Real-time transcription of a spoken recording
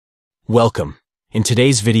Welcome. In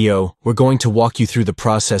today's video, we're going to walk you through the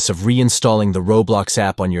process of reinstalling the Roblox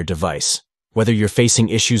app on your device. Whether you're facing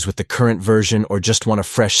issues with the current version or just want a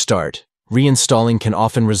fresh start, reinstalling can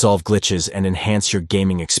often resolve glitches and enhance your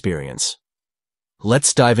gaming experience.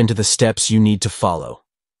 Let's dive into the steps you need to follow.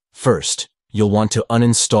 First, you'll want to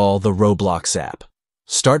uninstall the Roblox app.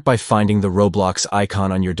 Start by finding the Roblox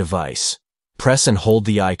icon on your device. Press and hold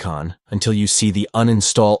the icon until you see the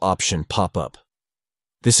uninstall option pop up.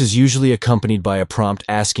 This is usually accompanied by a prompt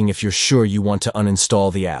asking if you're sure you want to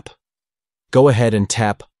uninstall the app. Go ahead and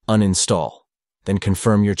tap Uninstall, then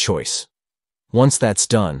confirm your choice. Once that's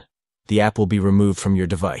done, the app will be removed from your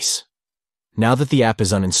device. Now that the app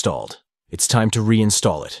is uninstalled, it's time to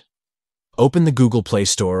reinstall it. Open the Google Play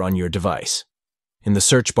Store on your device. In the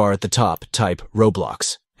search bar at the top, type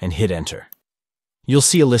Roblox and hit Enter. You'll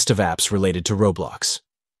see a list of apps related to Roblox.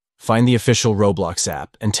 Find the official Roblox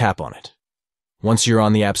app and tap on it. Once you're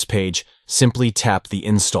on the app's page, simply tap the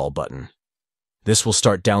Install button. This will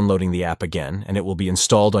start downloading the app again, and it will be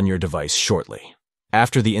installed on your device shortly.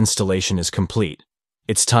 After the installation is complete,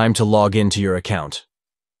 it's time to log into your account.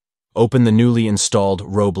 Open the newly installed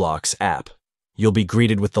Roblox app. You'll be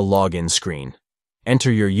greeted with the login screen.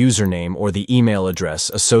 Enter your username or the email address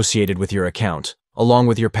associated with your account, along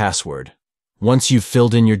with your password. Once you've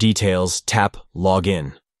filled in your details, tap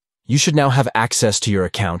Login. You should now have access to your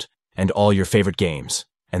account and all your favorite games.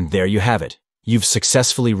 And there you have it. You've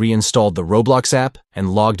successfully reinstalled the Roblox app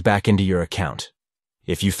and logged back into your account.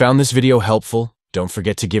 If you found this video helpful, don't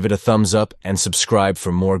forget to give it a thumbs up and subscribe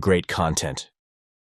for more great content.